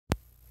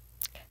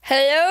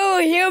Hello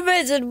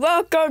humans and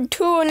welcome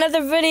to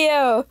another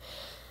video.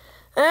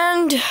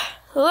 And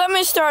let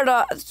me start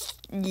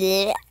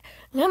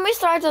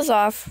this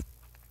off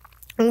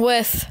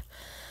with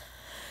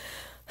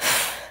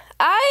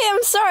I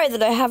am sorry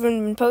that I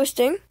haven't been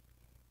posting.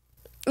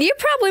 You're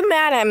probably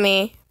mad at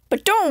me,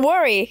 but don't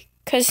worry,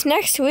 cause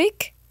next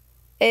week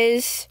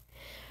is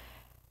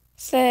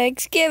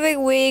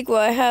Thanksgiving week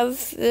where I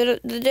have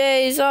the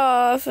days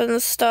off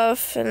and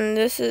stuff, and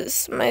this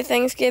is my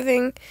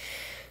Thanksgiving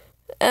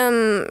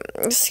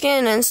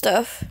skin and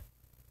stuff.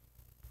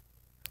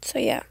 So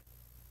yeah.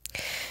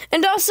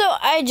 And also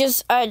I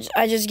just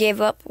gave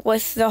up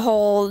with the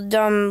whole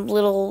dumb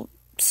little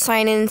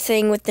sign-in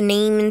thing with the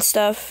name and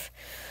stuff.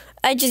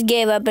 I just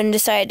gave up and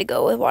decided to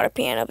go with Water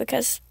Piano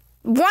because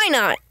why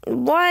not?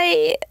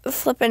 Why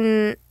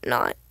flippin'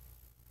 not?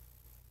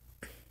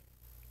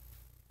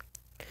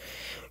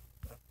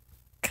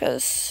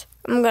 Because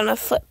I'm gonna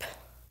flip.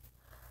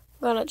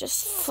 I'm gonna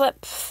just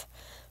flipping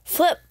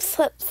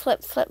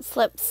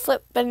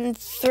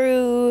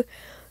through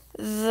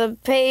the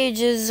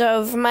pages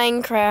of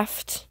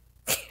Minecraft.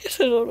 I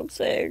don't know what I'm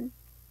saying.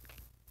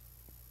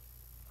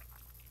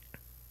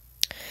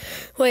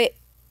 Wait.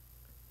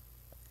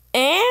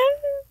 And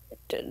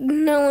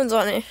no one's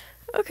on it.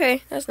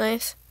 Okay, that's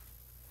nice.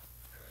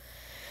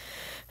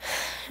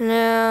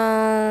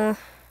 Now,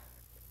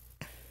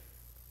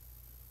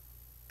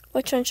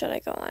 which one should I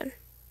go on?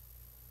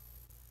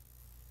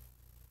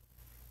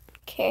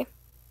 Okay.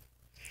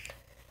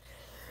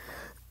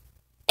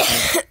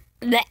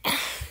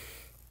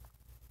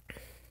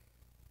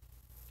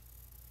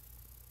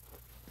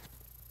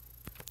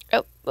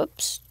 Oh,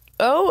 whoops.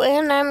 Oh,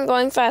 and I'm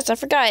going fast. I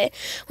forgot it.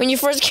 When you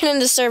first get in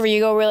the server, you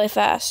go really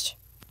fast.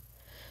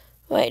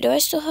 Wait, do I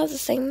still have the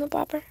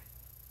thingamabobber?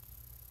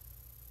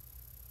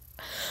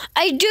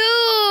 I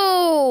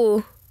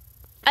do!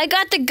 I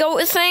got the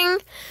goat thing,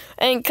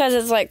 and because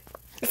it's like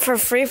for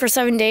free for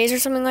 7 days or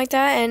something like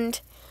that, and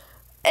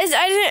is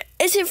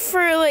it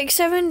for like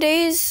 7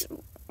 days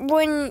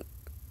when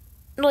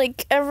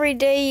like every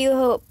day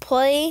you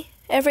play,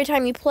 every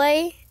time you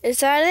play?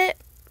 Is that it?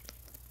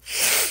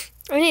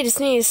 I need to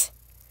sneeze.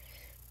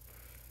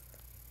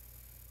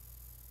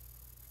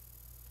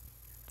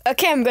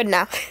 Okay, I'm good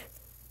now.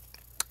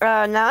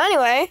 Now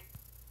anyway,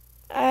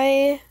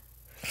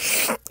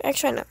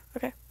 actually no,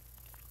 okay.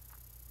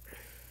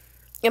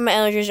 Yeah, my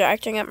allergies are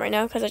acting up right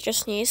now because I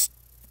just sneezed.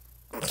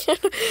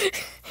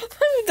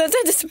 That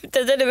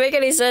didn't make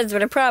any sense,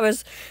 but I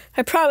promise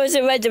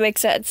it meant to make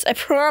sense. I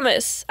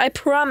promise.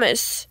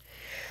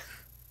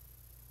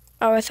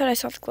 Oh, I thought I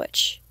saw the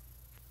glitch.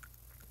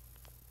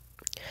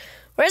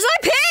 Where's my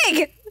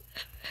pig?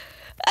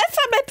 I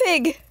found my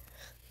pig.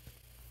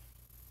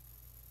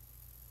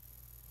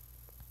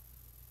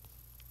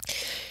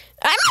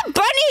 I'm a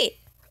bunny!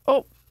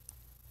 Oh,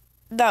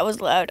 that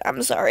was loud.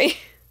 I'm sorry.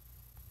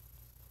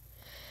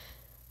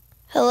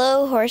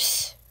 Hello,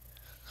 horse.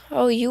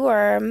 Oh, you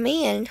are a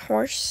man,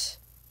 horse.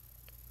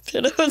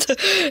 I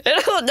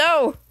don't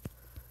know.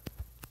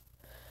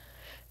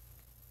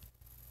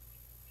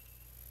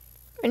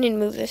 I need to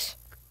move this.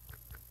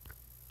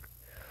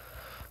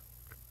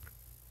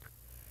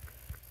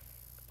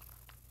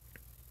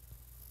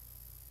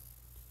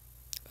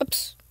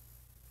 Oops.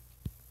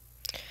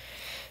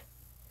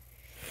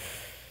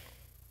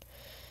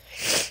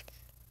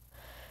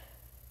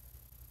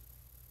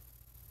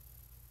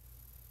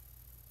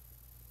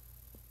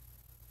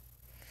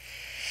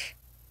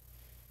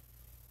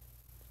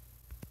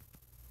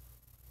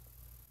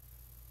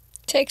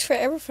 Takes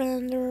forever for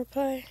them to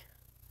reply.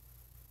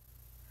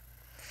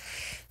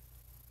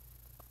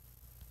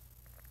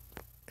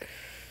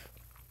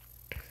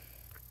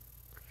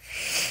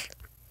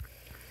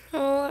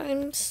 Oh,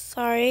 I'm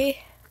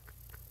sorry.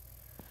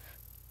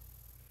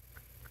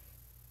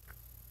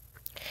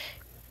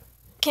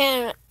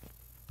 Can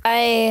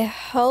I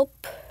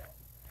help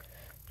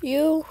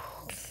you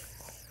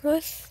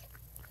with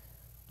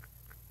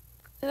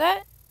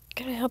that?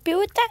 Can I help you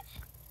with that?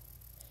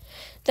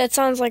 That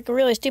sounds like a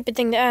really stupid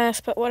thing to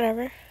ask, but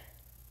whatever.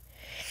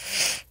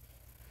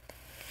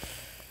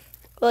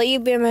 Will you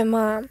be my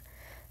mom?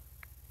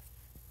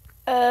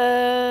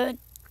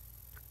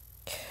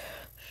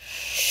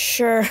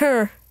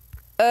 Sure.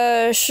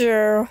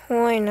 Sure,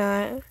 why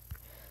not?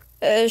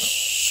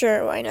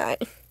 Sure, why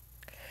not?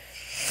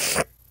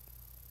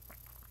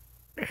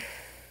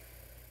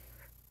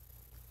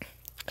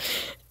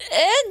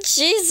 And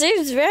she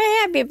seems very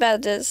happy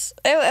about this.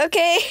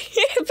 Okay,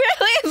 apparently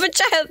I have a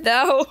child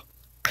now.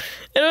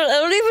 I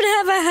don't even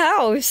have a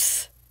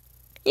house.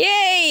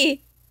 Yay!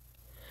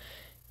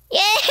 Yay!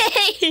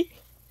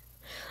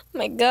 Oh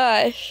my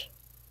gosh.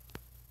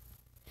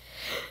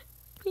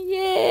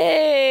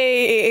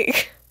 Yay!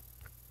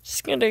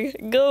 Just gonna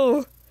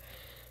go.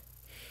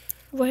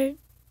 Where?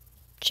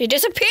 She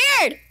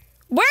disappeared!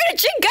 Where did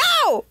she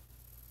go?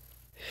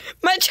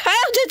 My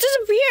child just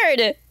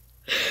disappeared.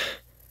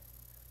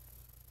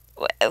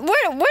 Where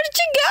did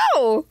she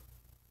go?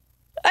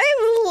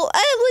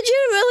 I'm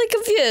legitimately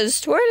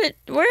confused.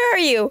 Where are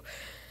you?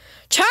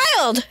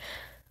 Child!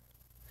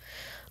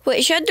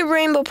 Wait, she had the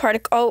rainbow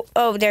particle.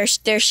 Oh, there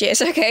she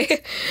is.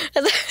 Okay.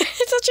 I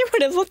thought she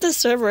would have left the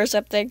server or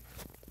something.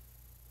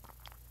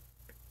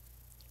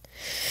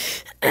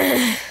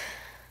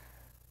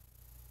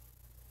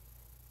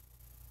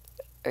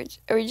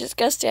 Are we just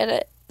gonna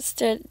stand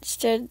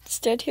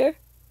here?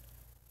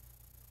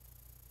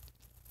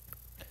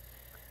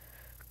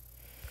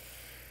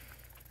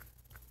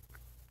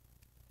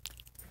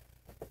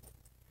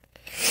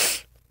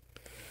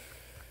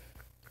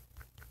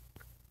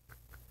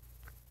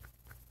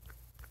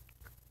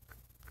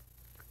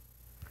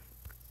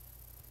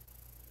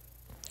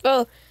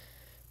 Oh,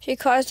 she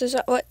caused us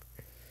what?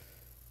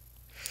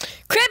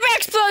 Creeper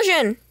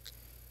explosion!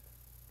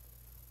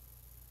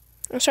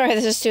 I'm sorry,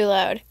 this is too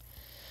loud.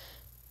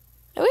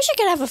 I wish I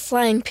could have a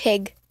flying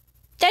pig.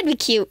 That'd be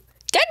cute.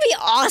 That'd be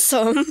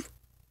awesome.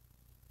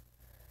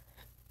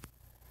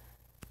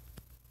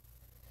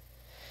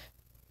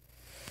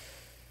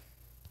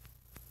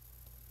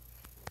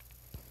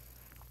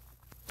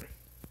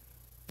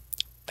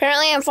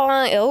 Apparently I'm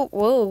falling. Oh,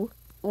 whoa.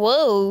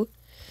 Whoa.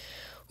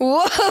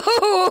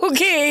 Whoa,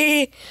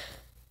 okay.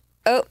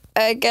 Oh,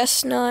 I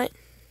guess not.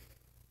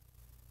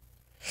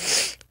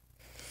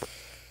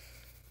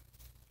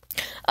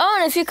 Oh,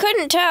 and if you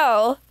couldn't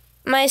tell,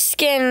 my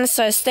skin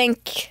says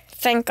thank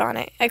on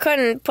it. I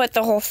couldn't put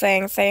the whole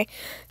thing, say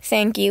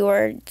thank you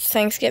or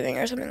Thanksgiving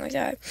or something like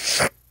that.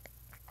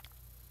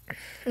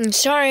 I'm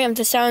sorry if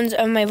the sounds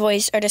of my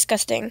voice are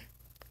disgusting.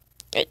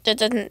 It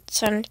doesn't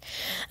sound...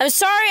 I'm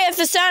sorry if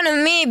the sound of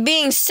me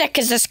being sick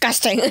is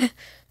disgusting.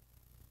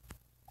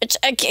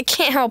 I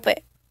can't help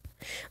it.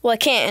 Well, I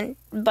can,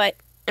 but,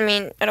 I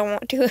mean, I don't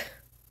want to.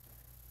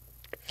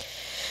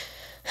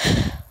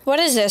 What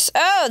is this?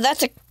 Oh,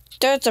 that's an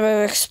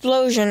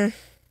explosion.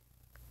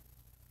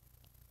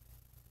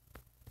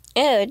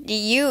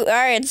 Ew,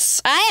 I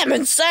am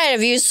inside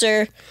of you,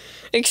 sir.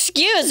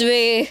 Excuse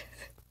me.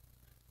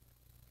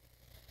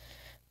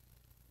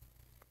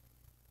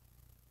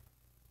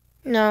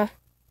 No.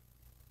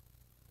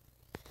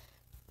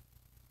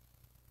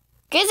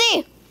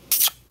 Gizzy!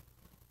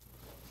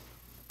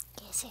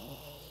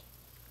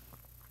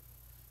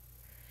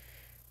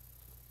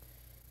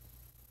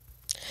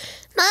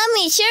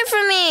 Mommy, cheer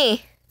for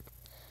me!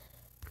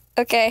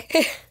 Okay.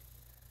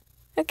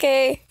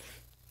 Okay.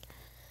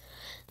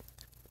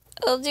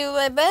 I'll do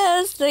my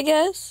best, I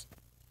guess.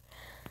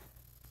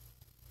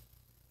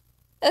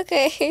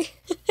 Okay.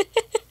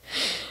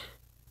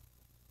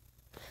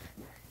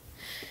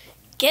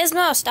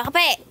 Gizmo, stop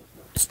it!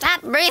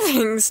 Stop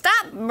breathing!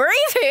 Stop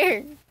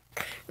breathing!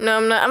 No,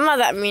 I'm not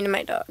that mean to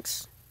my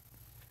dogs.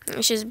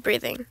 She's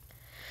breathing.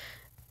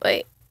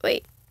 Wait.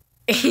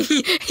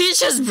 He's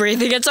just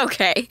breathing, it's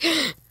okay.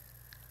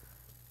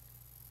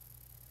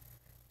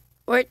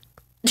 What?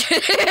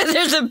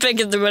 There's a pig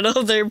in the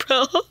middle there,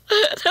 bro.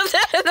 That's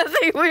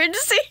nothing weird to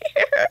see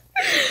here.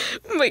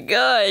 Oh my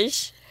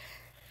gosh.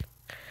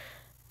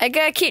 I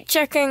gotta keep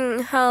checking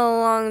how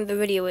long the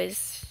video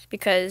is,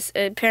 because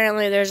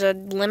apparently there's a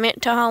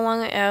limit to how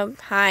long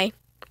hi.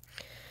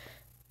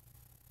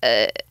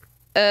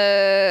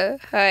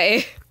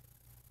 Hi.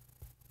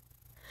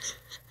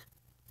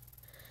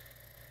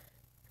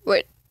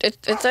 Wait, I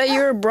thought you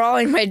were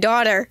brawling my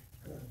daughter.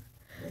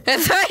 I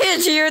thought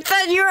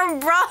you were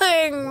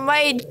brawling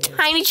my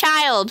tiny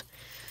child.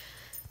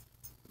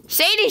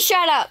 Sadie,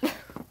 shut up.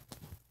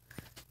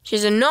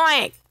 She's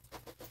annoying.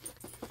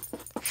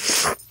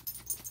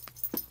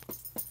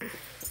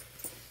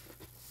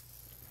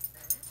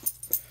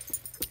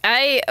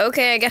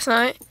 Okay, I guess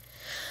not.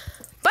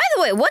 By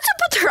the way, what's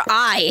up with her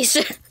eyes?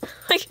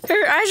 Like,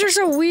 her eyes are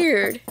so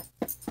weird.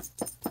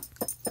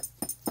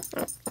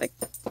 Like,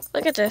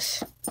 look at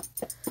this.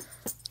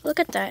 Look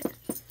at that.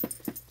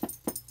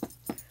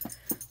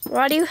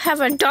 Why do you have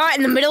a dot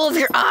in the middle of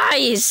your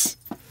eyes?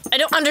 I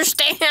don't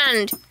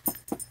understand.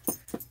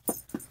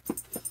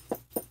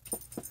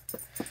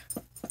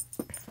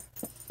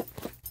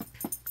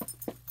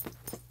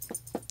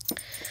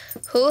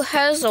 Who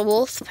has a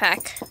wolf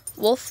pack?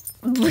 Who has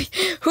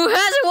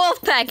a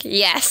wolf pack?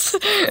 Yes.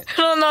 I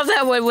don't know if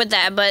that went with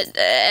that, but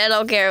I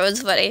don't care. It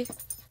was funny.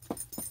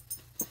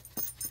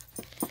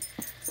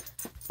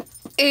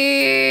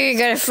 You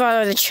gotta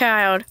follow the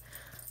child.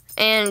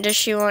 And does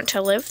she want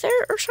to live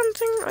there or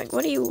something? Like,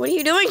 what are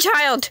you doing,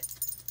 child?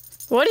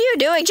 What are you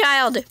doing,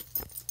 child?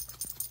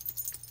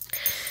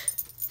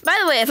 By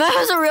the way, if I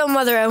was a real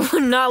mother, I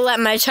would not let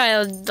my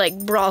child, like,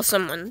 brawl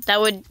someone. That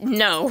would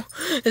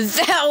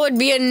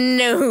be a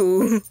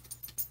no.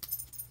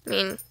 I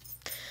mean,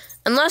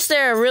 unless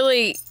they're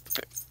really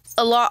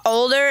a lot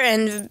older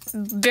and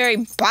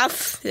very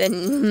buff,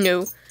 then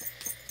no.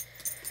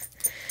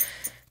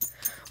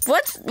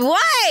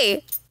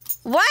 Why?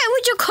 Why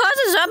would you cause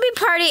a zombie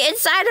party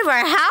inside of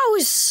our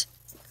house?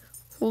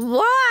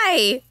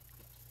 Why?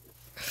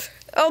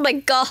 Oh my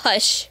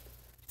gosh.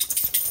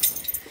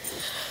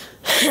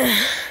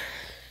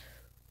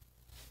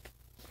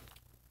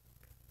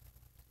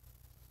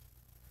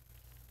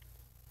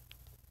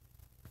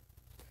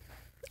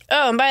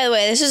 Oh, and by the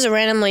way, this is a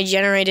randomly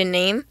generated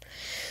name,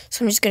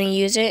 so I'm just gonna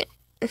use it.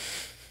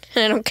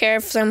 And I don't care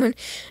if someone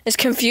is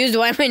confused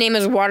why my name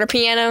is Water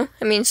Piano.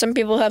 I mean, some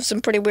people have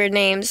some pretty weird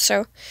names,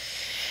 so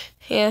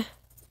yeah.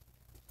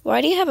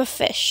 Why do you have a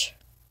fish?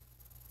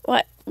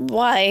 What?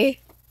 Why?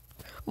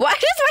 Why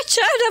does my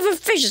child have a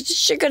fish? Is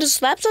she gonna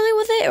slap something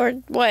with it, or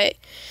what?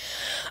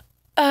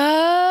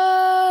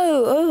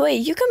 Oh,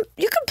 wait, you can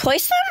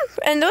place them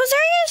in those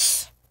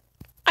areas?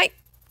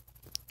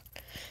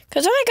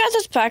 Because when I got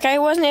this pack, I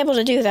wasn't able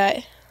to do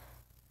that.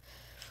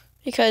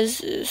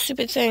 Because,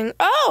 stupid thing.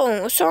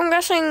 Oh, so I'm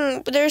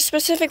guessing there's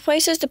specific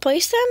places to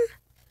place them?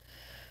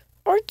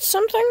 Or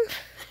something?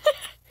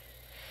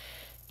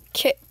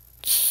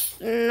 Kits.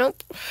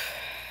 Nope.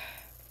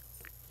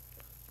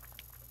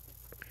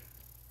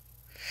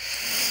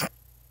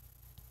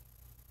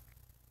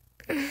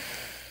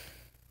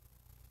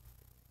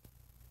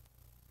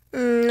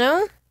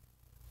 No?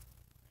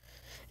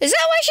 Is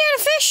that why she had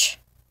a fish?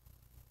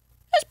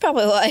 That's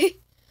probably why.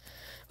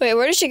 Wait,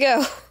 where did she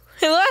go?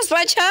 I lost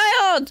my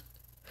child!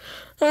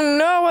 Oh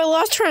no, I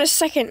lost her in a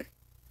second.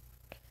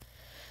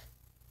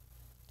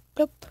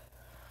 Bloop.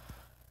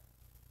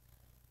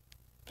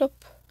 Bloop.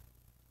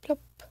 Bloop.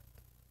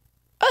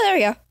 Oh, there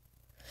we go.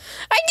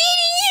 I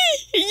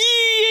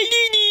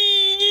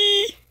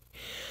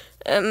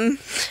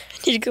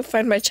need to go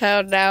find my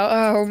child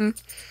now.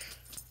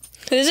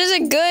 This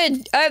isn't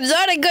good. I'm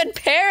not a good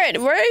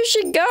parent. Where did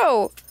she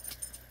go?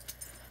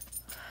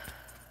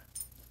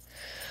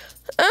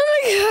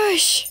 Oh my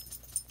gosh.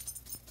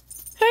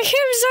 I'm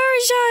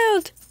sorry,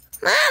 child.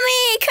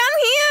 Mommy, come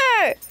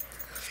here.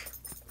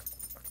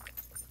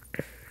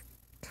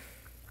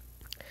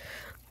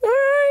 Where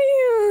are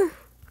you?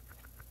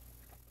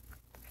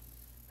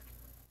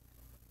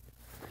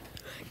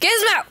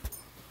 Gizmo!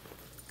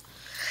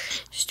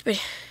 Stupid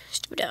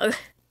dog.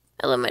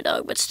 I love my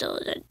dog, but still.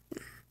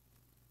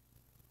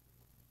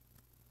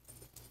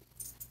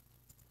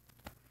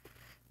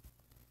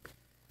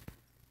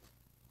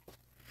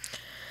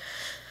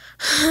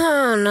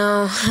 Oh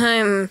no,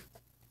 I'm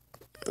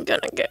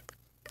gonna get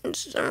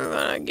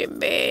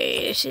bad.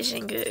 This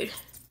isn't good.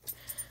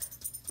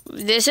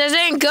 This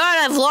isn't good.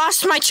 I've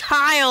lost my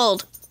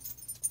child.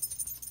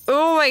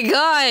 Oh my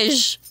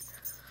gosh.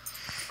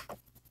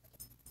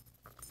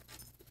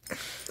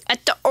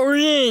 At the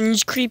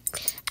orange creeper.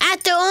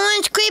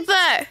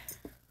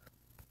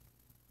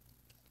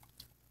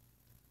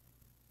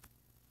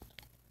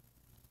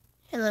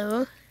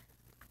 Hello.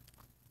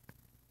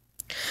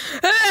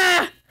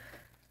 Ah!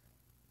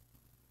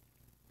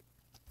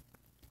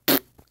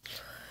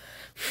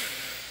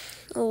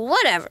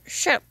 Whatever.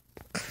 Shut up.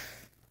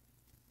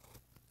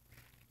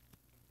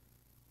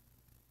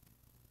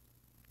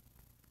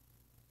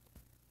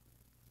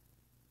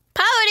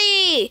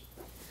 Pouty!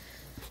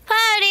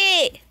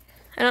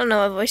 I don't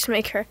know a voice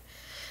maker.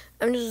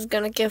 I'm just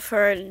gonna give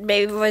her a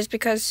baby voice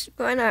because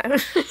why not? Whee!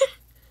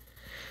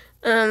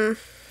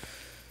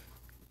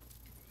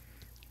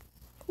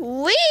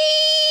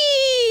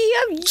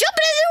 I'm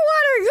jumping in the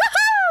water!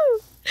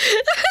 Woohoo!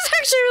 That was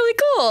actually really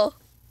cool.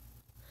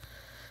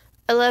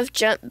 I love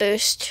Jump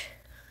Boost.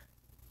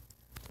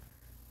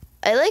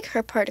 I like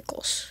her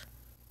particles.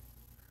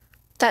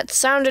 That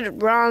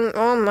sounded wrong.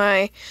 Oh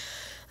my.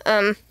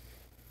 Oh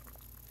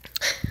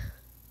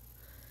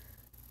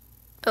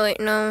wait,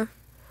 no.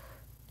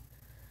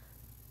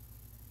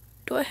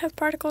 Do I have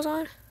particles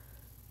on?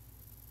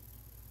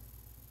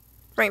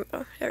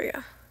 Rainbow. There we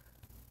go.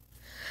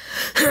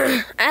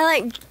 I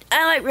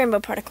like rainbow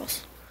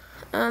particles.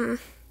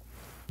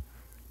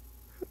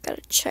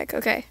 Gotta check.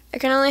 Okay, I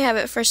can only have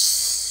it for.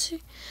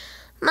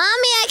 Mommy,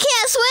 I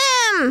can't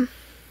swim.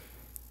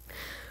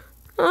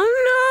 Oh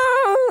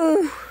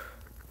no!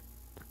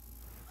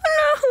 Oh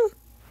no!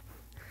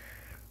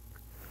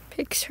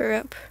 Picks her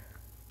up.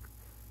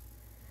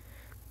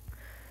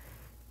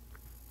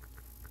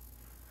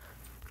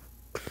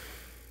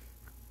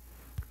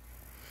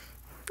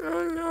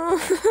 Oh no!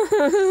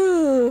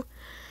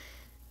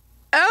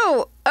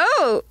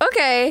 Oh,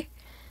 okay.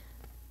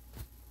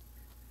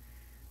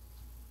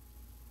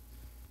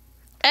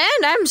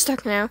 And I'm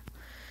stuck now.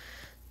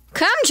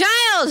 Come,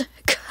 child!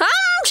 Come,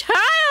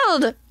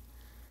 child!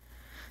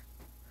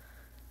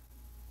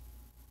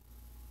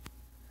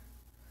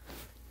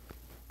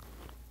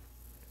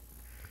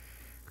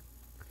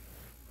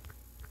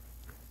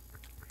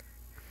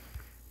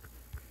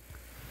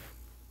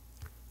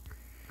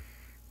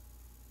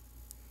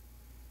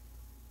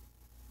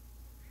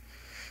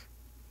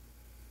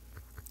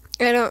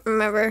 I don't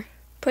remember.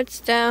 Puts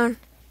down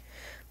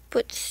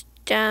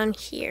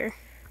here.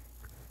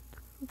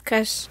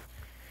 Because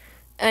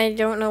I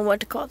don't know what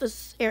to call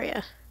this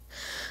area.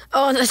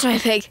 Oh, that's my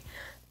pig.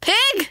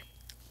 Pig!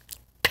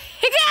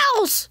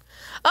 Piggles!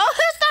 Oh,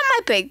 that's not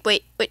my pig.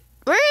 Wait.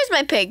 Where is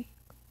my pig?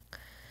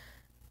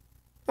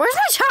 Where's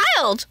my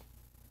child?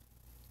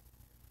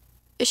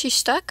 Is she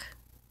stuck?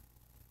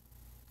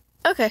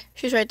 Okay,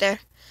 she's right there.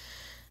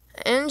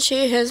 And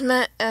she has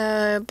met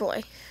a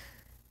boy.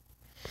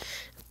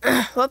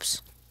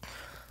 Whoops.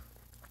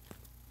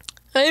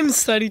 I am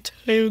sorry,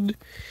 child.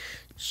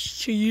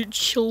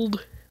 Chilled.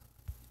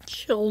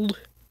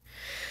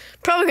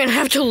 Probably gonna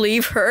have to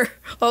leave her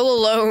all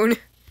alone.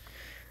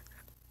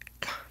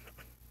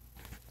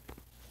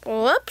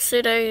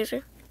 Whoopsie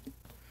daisy.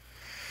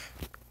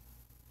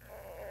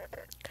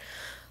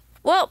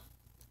 Well,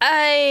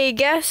 I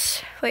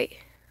guess, wait.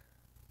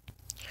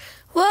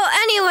 Well,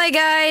 anyway,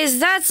 guys,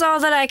 that's all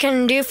that I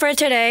can do for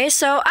today.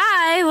 So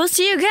I will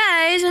see you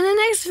guys in the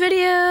next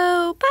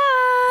video.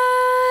 Bye!